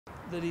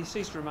The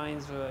deceased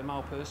remains of a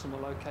male person were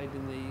located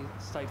in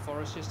the state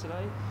forest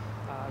yesterday.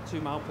 Two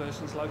male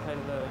persons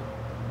located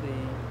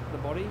the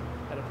body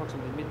at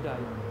approximately midday.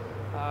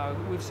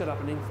 We've set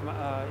up an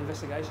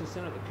investigation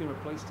centre at the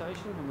Coomera Police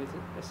Station, and with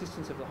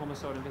assistance of the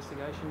Homicide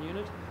Investigation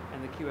Unit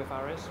and the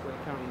QFRS, we're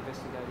currently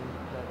investigating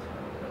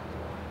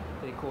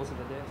the cause of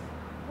the death.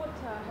 What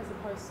has the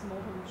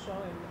post-mortem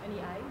shown? Any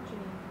age?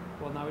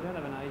 Well, no, we don't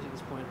have an age at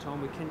this point in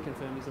time. We can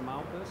confirm he's a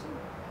male person,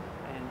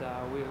 and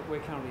we're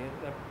currently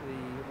the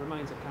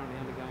remains are currently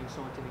undergoing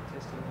scientific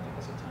testing to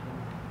ascertain,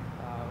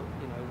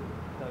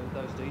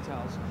 those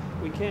details.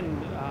 We can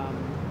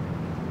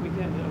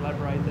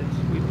elaborate that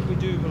we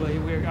do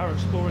believe we are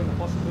exploring the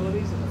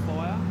possibilities that the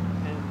fire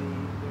and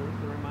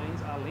the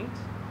remains are linked.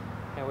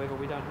 However,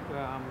 we don't.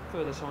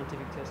 Further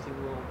scientific testing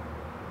will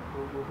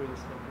bring us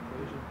to that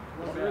conclusion.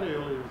 Was there any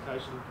early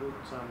indication that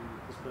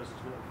this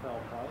person's met with foul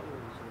play or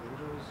sort of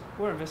injuries?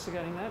 We're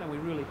investigating that, and we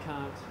really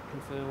can't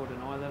confirm or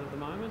deny that at the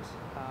moment.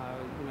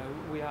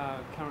 We are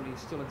currently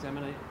still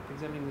examining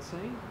the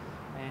scene,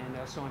 and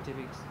our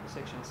scientific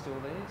section is still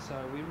there, so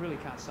we really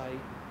can't say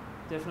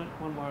definite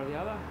one way or the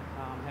other.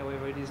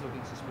 However, it is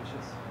looking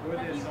suspicious.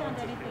 Have you found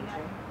anything?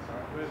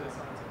 Where's the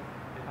scientific?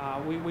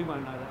 We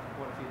won't know that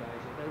for quite a few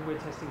days yet. We're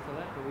testing for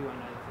that, but we won't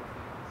know that for a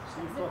few days. So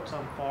you've got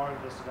some fire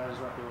investigators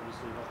up there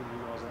obviously helping you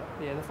guys out?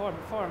 Yeah, the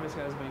fire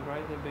investigators have been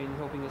great. They've been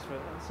helping us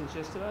since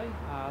yesterday.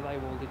 They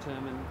will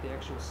determine the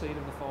actual seat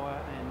of the fire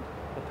and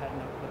the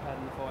pattern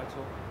the fire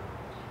took.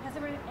 Has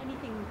there been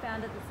anything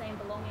found at the scene,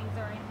 belongings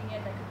or anything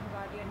yet that could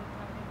provide you any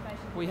kind of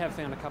information? We have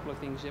found a couple of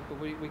things yet, but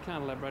we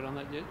can't elaborate on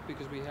that yet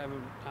because we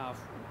haven't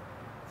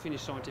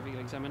finished scientifically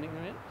examining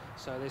it.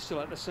 So they're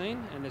still at the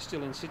scene and they're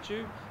still in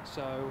situ.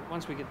 So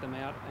once we get them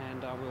out,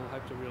 and we'll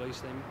hope to release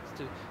them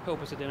to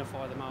help us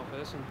identify the male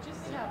person.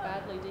 Just how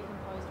badly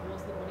decomposed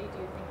was the body, do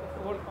you think,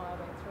 before the fire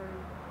went through?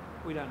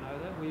 We don't know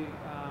that. We're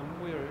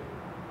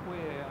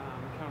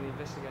currently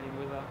investigating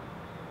whether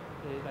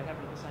they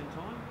happened at the same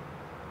time.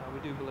 We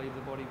do believe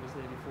the body was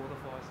there before the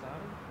fire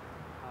started,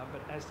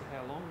 but as to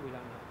how long, we don't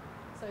know.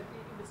 So it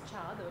was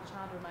charred, there were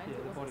charred remains, Yeah,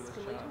 the body was was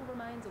it skeletal charred.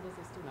 remains or was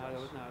there still flesh?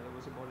 There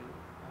was a body,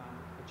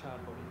 a charred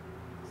body.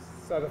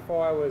 So the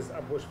fire was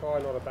a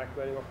bushfire, not a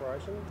backburning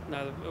operation?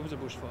 No, it was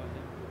a bushfire,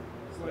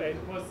 yeah. So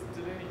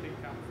did anything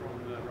come from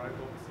the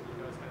roadblocks that you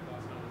guys had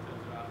last night in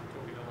terms of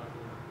talking to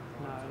local?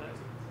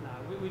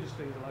 We just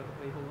speak to the local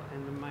people,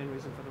 and the main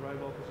reason for the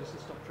roadblock was just to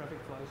stop traffic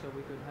flow so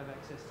we could have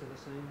access to the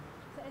scene.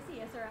 So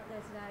SES are out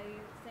there today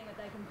seeing what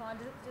they can find.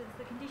 Does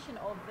the condition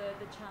of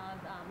the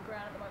charred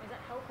ground at the moment, does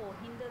that help or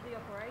hinder the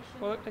operation?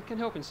 Well, it can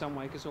help in some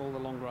way because all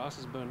the long grass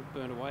is burned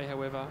away.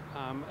 However,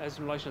 as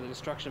in relation to the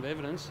destruction of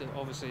evidence,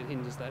 obviously it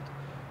hinders that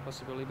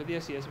possibility. But the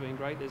SES have been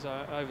great. There's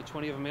over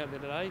 20 of them out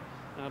there today,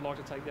 and I'd like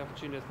to take the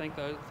opportunity to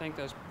thank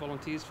those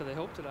volunteers for their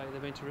help today.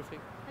 They've been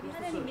terrific. Have you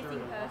had any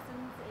missing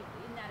persons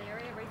in that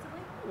area recently?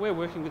 We're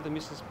working with the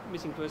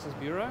Missing Persons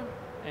Bureau,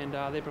 and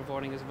they're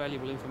providing us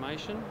valuable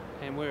information,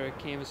 and we're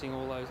canvassing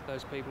all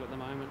those people at the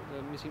moment,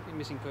 the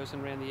missing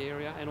person around the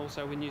area, and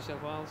also with New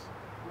South Wales.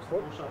 What's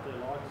the bush up there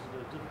like? Is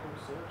it a difficult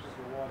search? Is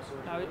it a wide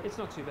search? No, it's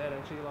not too bad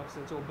actually. Like I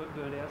said, it's all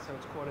burned out, so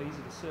it's quite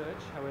easy to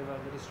search. However,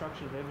 the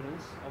destruction of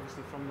evidence,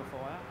 obviously from the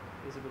fire,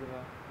 is a bit of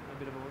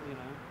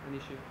an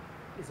issue.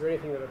 Is there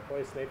anything that the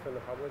police need from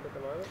the public at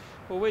the moment?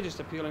 Well, we're just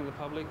appealing to the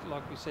public,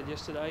 like we said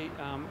yesterday.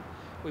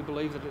 We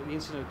believe that the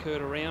incident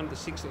occurred around the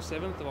 6th or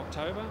 7th of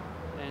October,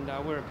 and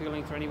we're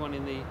appealing for anyone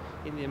in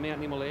the Mount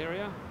Nimble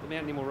area, the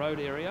Mount Nimble Road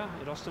area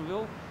at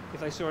Austinville. If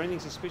they saw anything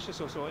suspicious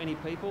or saw any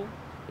people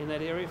in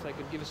that area, if they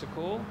could give us a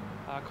call,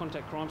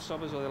 contact Crime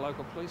Stoppers or their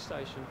local police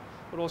station.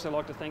 We'd also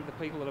like to thank the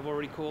people that have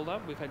already called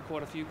up. We've had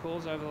quite a few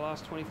calls over the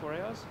last 24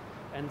 hours,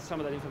 and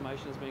some of that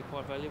information has been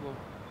quite valuable.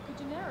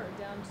 Could you narrow it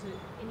down to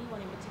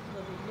anyone in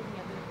particular that you're looking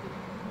at that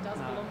does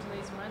belong to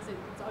these remains?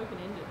 It's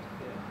open-ended.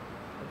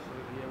 Yeah,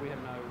 absolutely. Yeah, we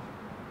have no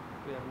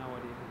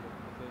idea who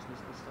the person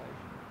is at this stage.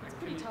 It's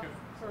pretty tough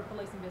for a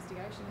police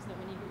investigation, isn't it,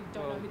 when you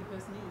don't know who the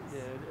person is?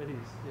 Yeah, it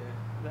is.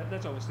 Yeah,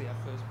 that's obviously our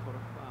first port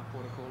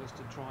of call, is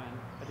to try and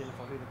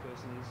identify who the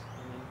person is,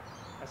 and then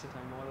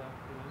ascertain why they,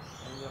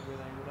 ended up where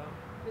they ended up.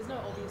 There's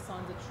no obvious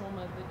signs of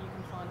trauma that you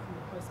can find from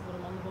the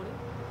post-mortem on the body?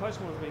 The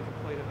post-mortem has been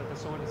completed, but the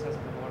scientist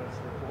hasn't provided us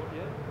a report